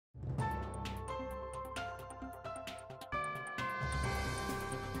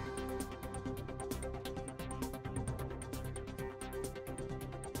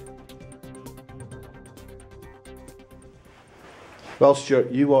Well, Stewart,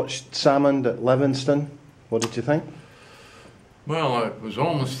 you watched Salmond at Levenson. What did you think? Well, it was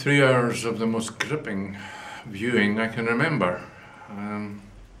almost 3 hours of the most gripping viewing I can remember.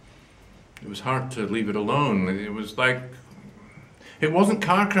 It was hard to leave it alone. It was like, it wasn't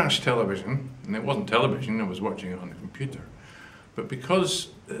car crash television, and it wasn't television, I was watching it on the computer. But because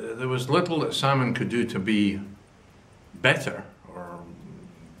there was little that Salmond could do to be better, or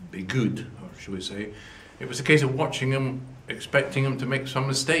be good, or shall we say, it was a case of watching him, expecting him to make some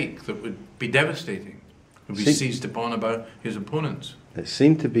mistake that would be devastating, would be seized upon about his opponents. It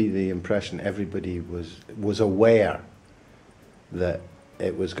seemed to be the impression everybody was aware that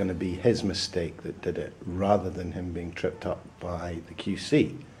it was going to be his mistake that did it, rather than him being tripped up by the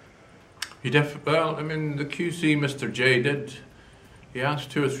QC. Well, I mean, the QC, Mr. J, he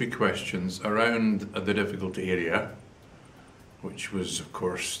asked 2 or 3 questions around the difficulty area, which was, of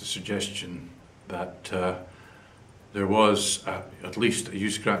course, the suggestion that there was, at least, you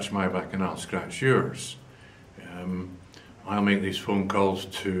scratch my back and I'll scratch yours. I'll make these phone calls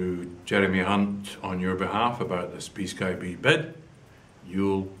to Jeremy Hunt on your behalf about this B-Sky-B bid.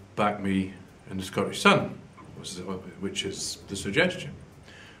 You'll back me in the Scottish Sun, which is the suggestion.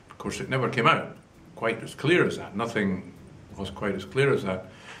 Of course, it never came out quite as clear as that. Nothing was quite as clear as that.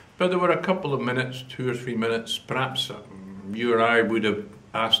 But there were a couple of minutes, 2 or 3 minutes, perhaps you or I would have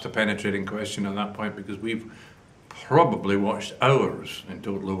asked a penetrating question at that point, because we've probably watched hours in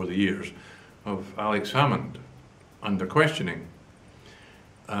total over the years of Alex Salmond under questioning.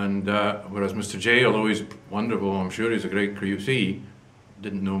 And whereas Mr. J, although he's wonderful, I'm sure he's a great QC,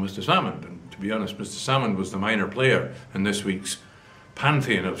 didn't know Mr. Salmond. And to be honest, Mr. Salmond was the minor player in this week's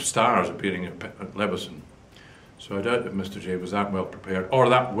pantheon of stars appearing at Leveson. So I doubt that Mr. J was that well prepared, or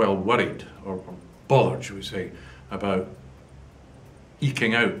that well worried, or bothered, shall we say, about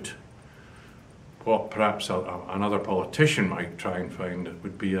eking out what perhaps another politician might try and find. It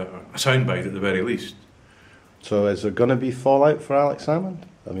would be a soundbite at the very least. So is there going to be fallout for Alex Salmond?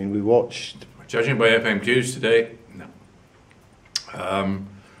 I mean, we watched... Judging by FMQs today, no.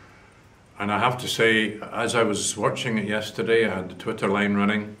 And I have to say, as I was watching it yesterday, I had the Twitter line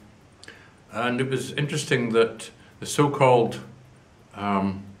running, and it was interesting that the so-called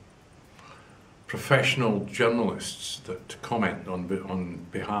professional journalists that comment on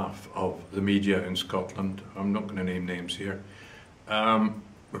behalf of the media in Scotland, I'm not going to name names here,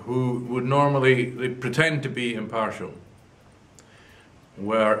 who would normally, they pretend to be impartial,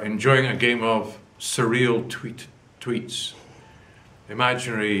 were enjoying a game of surreal tweets,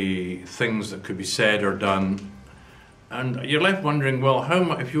 imaginary things that could be said or done, and you're left wondering, well,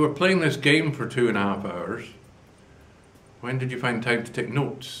 if you were playing this game for 2.5 hours, when did you find time to take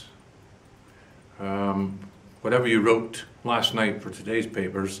notes? Whatever you wrote last night for today's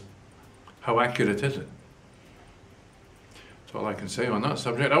papers, how accurate is it? That's all I can say on that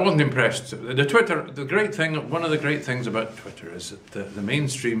subject. I wasn't impressed. The Twitter, one of the great things about Twitter is that the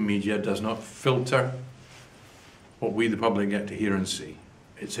mainstream media does not filter what we, the public, get to hear and see.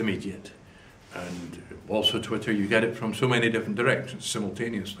 It's immediate. And also Twitter, you get it from so many different directions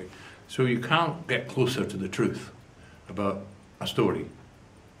simultaneously. So you can't get closer to the truth about a story.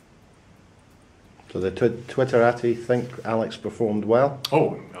 So the Twitterati think Alex performed well?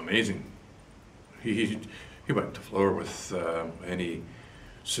 Oh, amazing. He went to floor with any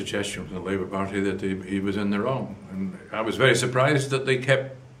suggestion from the Labour Party that he was in the wrong. And I was very surprised that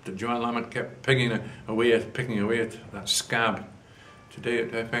Joanne Lamont kept picking away at that scab today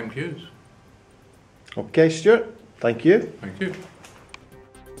at FMQs. Okay, Stewart, thank you. Thank you.